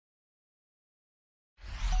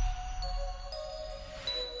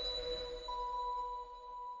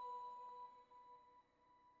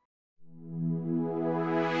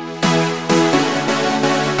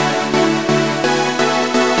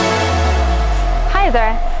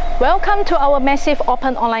there! Welcome to our massive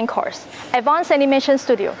open online course, Advanced Animation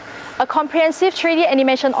Studio, a comprehensive 3D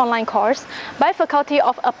animation online course by Faculty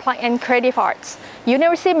of Applied and Creative Arts,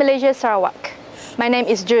 University Malaysia Sarawak. My name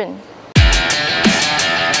is Jun.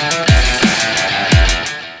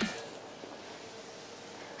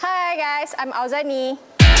 Hi guys, I'm Auzani.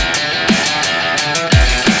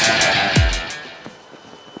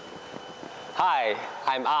 Hi,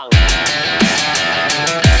 I'm Ang.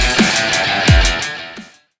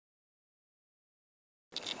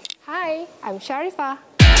 Hi, I'm Sharifah.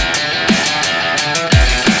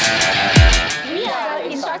 We are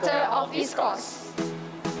the instructor of this course.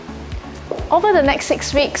 Over the next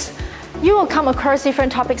 6 weeks, you will come across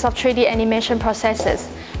different topics of 3D animation processes,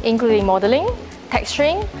 including modeling,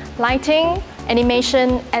 texturing, lighting,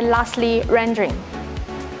 animation, and lastly, rendering.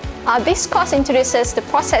 This course introduces the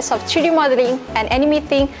process of 3D modeling and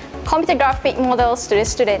animating computer graphic models to the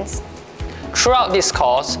students. Throughout this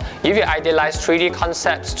course, you will idealize 3D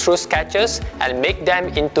concepts through sketches and make them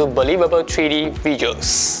into believable 3D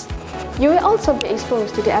visuals. You will also be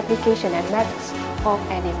exposed to the application and methods of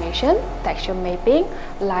animation, texture mapping,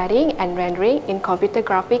 lighting, and rendering in computer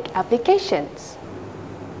graphic applications.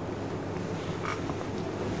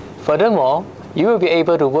 Furthermore, you will be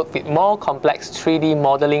able to work with more complex 3D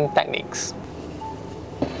modeling techniques.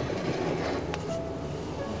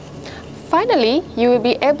 Finally, you will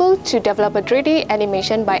be able to develop a 3D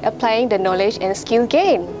animation by applying the knowledge and skill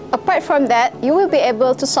gained. Apart from that, you will be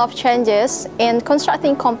able to solve challenges in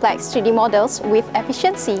constructing complex 3D models with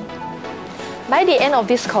efficiency. By the end of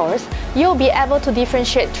this course, you will be able to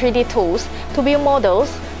differentiate 3D tools to build models,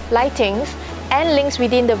 lightings, and links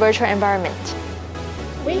within the virtual environment.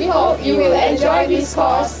 We hope you will enjoy this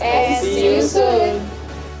course and see you soon!